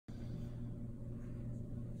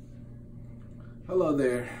Hello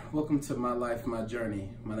there, welcome to My Life, My Journey.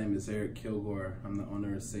 My name is Eric Kilgore. I'm the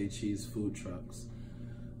owner of SayCheese Food Trucks.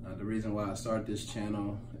 The reason why I started this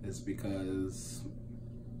channel is because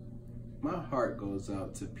my heart goes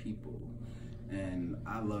out to people, and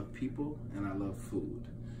I love people and I love food.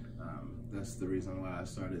 That's the reason why I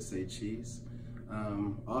started SayCheese.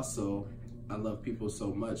 Also, I love people so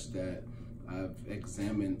much that I've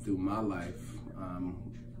examined through my life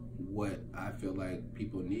what I feel like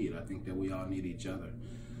people need. I think that we all need each other.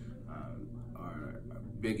 Our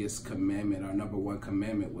biggest commandment, our number one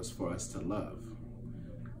commandment, was for us to love.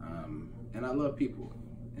 And I love people.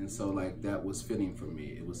 And so like that was fitting for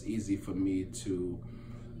me. It was easy for me to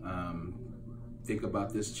think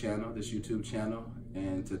about this channel, this YouTube channel,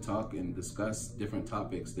 and to talk and discuss different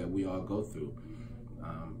topics that we all go through.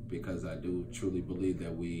 Because I do truly believe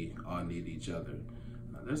that we all need each other.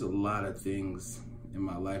 There's a lot of things in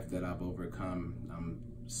my life that I've overcome. I'm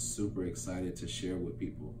super excited to share with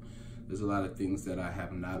people. There's a lot of things that I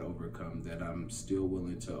have not overcome that I'm still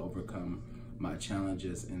willing to overcome my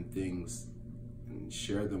challenges and things and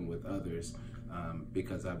share them with others,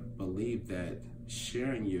 because I believe that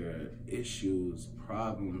sharing your issues,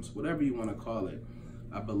 problems, whatever you want to call it,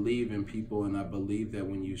 I believe in people, and I believe that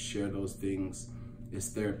when you share those things, it's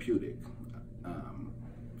therapeutic.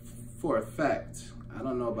 For a fact, I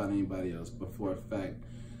don't know about anybody else, but for a fact,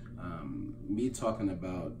 me talking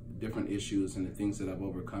about different issues and the things that I've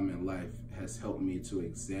overcome in life has helped me to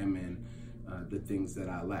examine the things that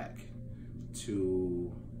I lack,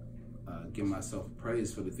 to give myself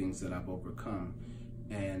praise for the things that I've overcome.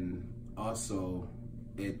 And also,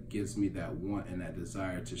 it gives me that want and that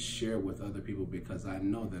desire to share with other people, because I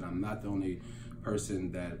know that I'm not the only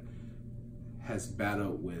person that has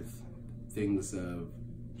battled with things of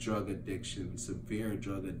drug addiction, severe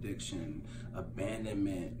drug addiction,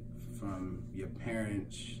 abandonment from your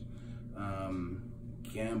parents,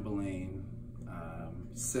 gambling,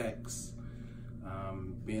 sex,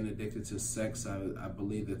 being addicted to sex. I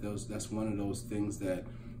believe that that's one of those things that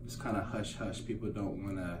is kind of hush-hush. People don't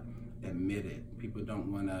want to admit it. People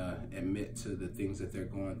don't want to admit to the things that they're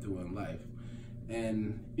going through in life.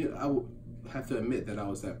 And you know, I would have to admit that I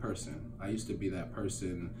was that person. I used to be that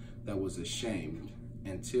person that was ashamed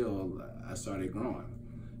until I started growing,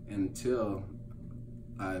 until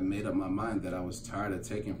I made up my mind that I was tired of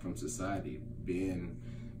taking from society, being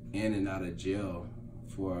in and out of jail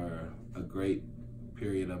for a great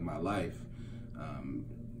period of my life,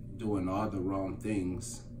 doing all the wrong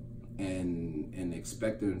things and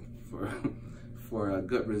expecting for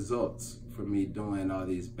good results for me doing all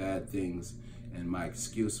these bad things. And my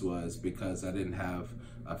excuse was because I didn't have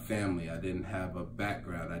a family, I didn't have a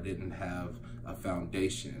background, I didn't have a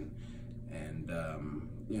foundation, and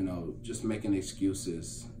you know, just making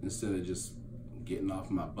excuses instead of just getting off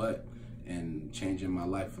my butt and changing my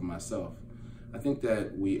life for myself. I think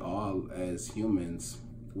that we all, as humans,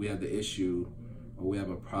 we have the issue, or we have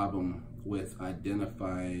a problem with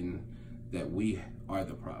identifying that we are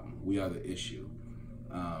the problem, we are the issue.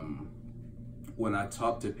 When I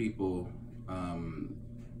talk to people,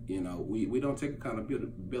 you know, we don't take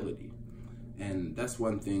accountability. And that's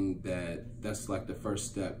one thing that's like the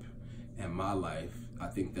first step in my life. I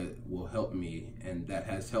think that will help me, and that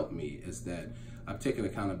has helped me, is that I've taken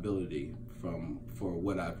accountability for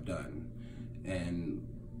what I've done and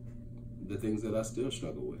the things that I still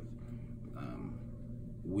struggle with.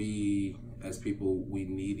 We, as people, we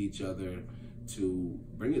need each other to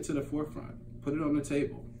bring it to the forefront, put it on the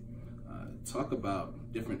table, talk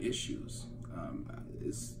about different issues.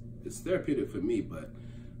 It's therapeutic for me, but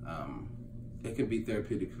it can be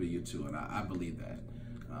therapeutic for you too, and I believe that.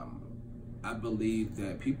 I believe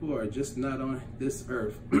that people are just not on this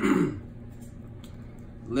earth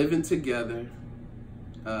living together.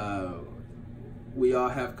 We all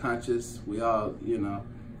have conscience. We all, you know,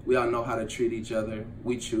 we all know how to treat each other.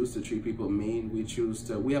 We choose to treat people mean.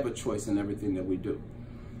 We have a choice in everything that we do.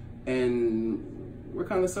 And we're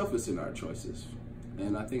kind of selfish in our choices.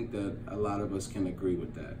 And I think that a lot of us can agree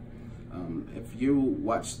with that. If you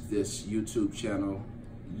watch this YouTube channel,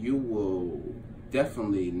 you will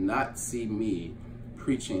definitely not see me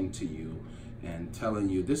preaching to you and telling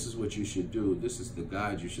you this is what you should do, this is the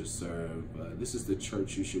God you should serve, this is the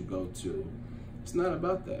church you should go to. It's not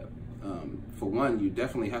about that. For one, you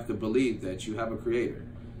definitely have to believe that you have a creator.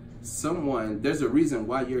 There's a reason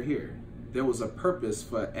why you're here. There was a purpose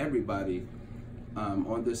for everybody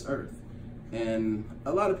on this earth. And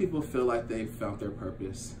a lot of people feel like they've found their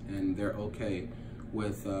purpose and they're okay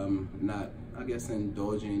with not, I guess,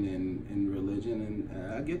 indulging in religion.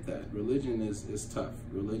 And I get that. Religion is tough.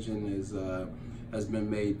 Religion has been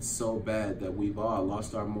made so bad that we've all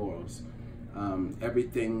lost our morals.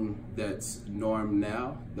 Everything that's norm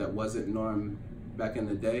now that wasn't norm back in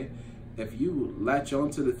the day, if you latch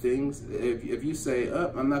on to the things, if you say,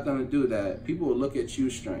 oh, I'm not going to do that, people will look at you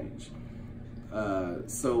strange.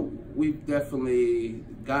 So we definitely,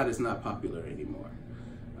 God is not popular anymore.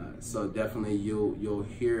 So definitely you'll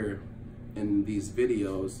hear in these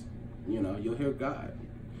videos, you'll hear God.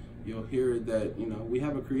 You'll hear that, we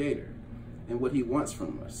have a creator and what he wants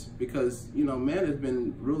from us. Because, man has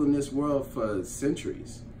been ruling this world for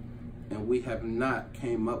centuries, and we have not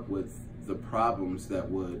came up with the problems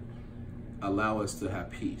that would allow us to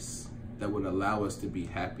have peace, that would allow us to be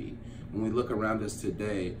happy. When we look around us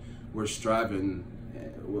today, we're striving,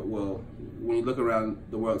 well, when you look around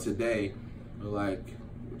the world today, we're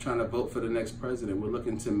trying to vote for the next president. We're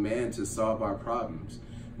looking to man to solve our problems,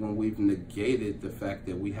 when we've negated the fact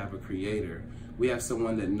that we have a creator. We have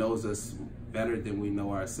someone that knows us better than we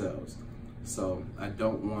know ourselves. So I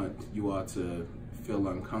don't want you all to feel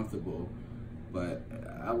uncomfortable, but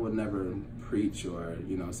I would never preach or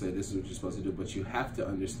say this is what you're supposed to do, but you have to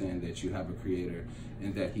understand that you have a creator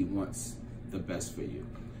and that he wants the best for you.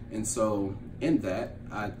 And so in that,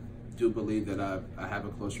 I do believe that I have a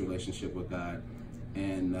close relationship with God,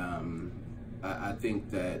 and I think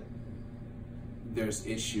that there's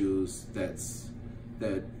issues that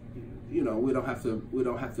we don't have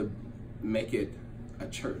to make it a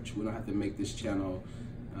church. We don't have to make this channel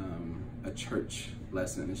a church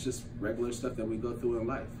lesson. It's just regular stuff that we go through in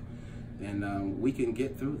life, and we can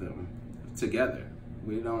get through them together.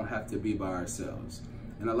 We don't have to be by ourselves.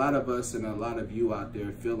 And a lot of us and a lot of you out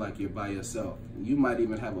there feel like you're by yourself. You might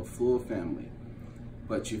even have a full family,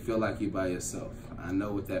 but you feel like you're by yourself. I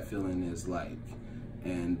know what that feeling is like.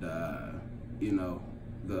 And,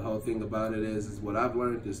 the whole thing about it is what I've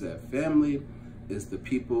learned is that family is the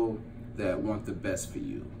people that want the best for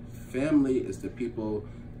you. Family is the people,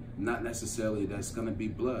 not necessarily that's going to be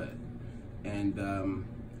blood. And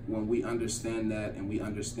when we understand that, and we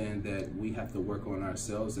understand that we have to work on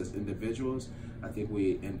ourselves as individuals, I think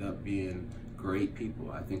we end up being great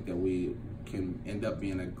people. I think that we can end up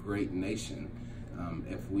being a great nation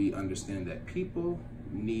if we understand that people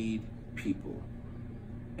need people.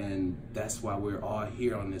 And that's why we're all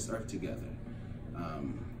here on this earth together.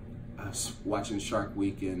 I was watching Shark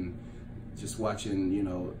Week and just watching,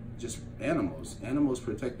 just animals. Animals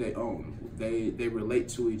protect their own. They relate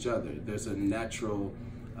to each other. There's a natural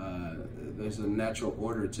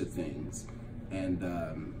order to things. And,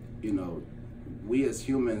 we as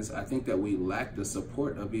humans, I think that we lack the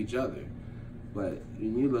support of each other. But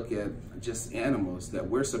when you look at just animals that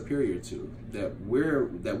we're superior to, that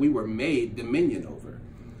we were made dominion over,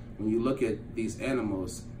 when you look at these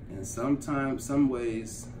animals, and sometimes, some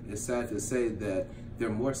ways, it's sad to say that they're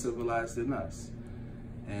more civilized than us.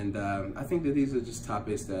 And I think that these are just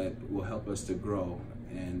topics that will help us to grow.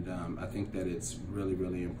 And I think that it's really,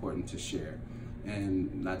 really important to share.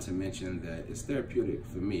 And not to mention that it's therapeutic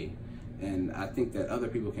for me. And I think that other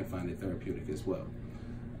people can find it therapeutic as well.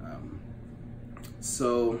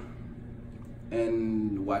 So,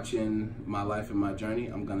 in watching my life and my journey,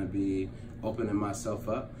 I'm gonna be opening myself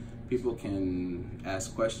up. People can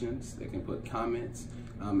ask questions, they can put comments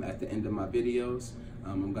at the end of my videos.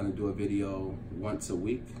 I'm gonna do a video once a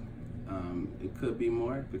week. It could be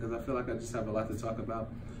more because I feel like I just have a lot to talk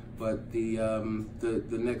about. But the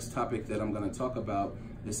next topic that I'm gonna talk about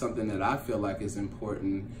is something that I feel like is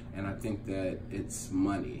important, and I think that it's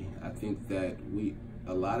money. I think that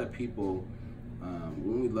a lot of people,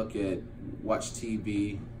 when we watch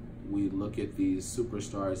TV, we look at these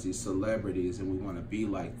superstars, these celebrities, and we want to be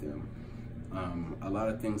like them. A lot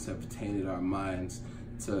of things have tainted our minds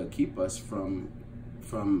to keep us from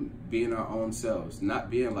being our own selves,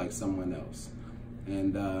 not being like someone else.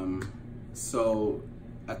 And so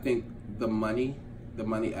I think the money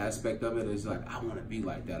aspect of it is like, I want to be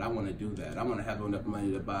like that. I want to do that. I want to have enough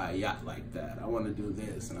money to buy a yacht like that. I want to do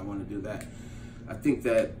this and I want to do that. I think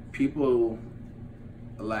that people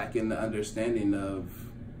lack in the understanding of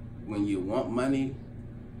when you want money,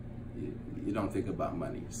 you don't think about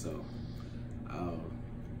money. So I'll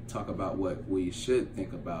talk about what we should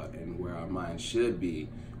think about and where our mind should be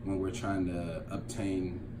when we're trying to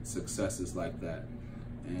obtain successes like that.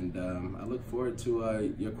 And I look forward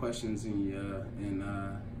to your questions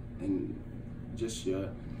and just your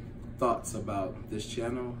thoughts about this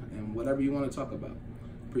channel and whatever you want to talk about.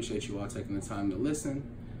 Appreciate you all taking the time to listen.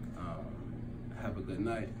 Have a good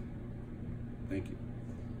night. Thank you.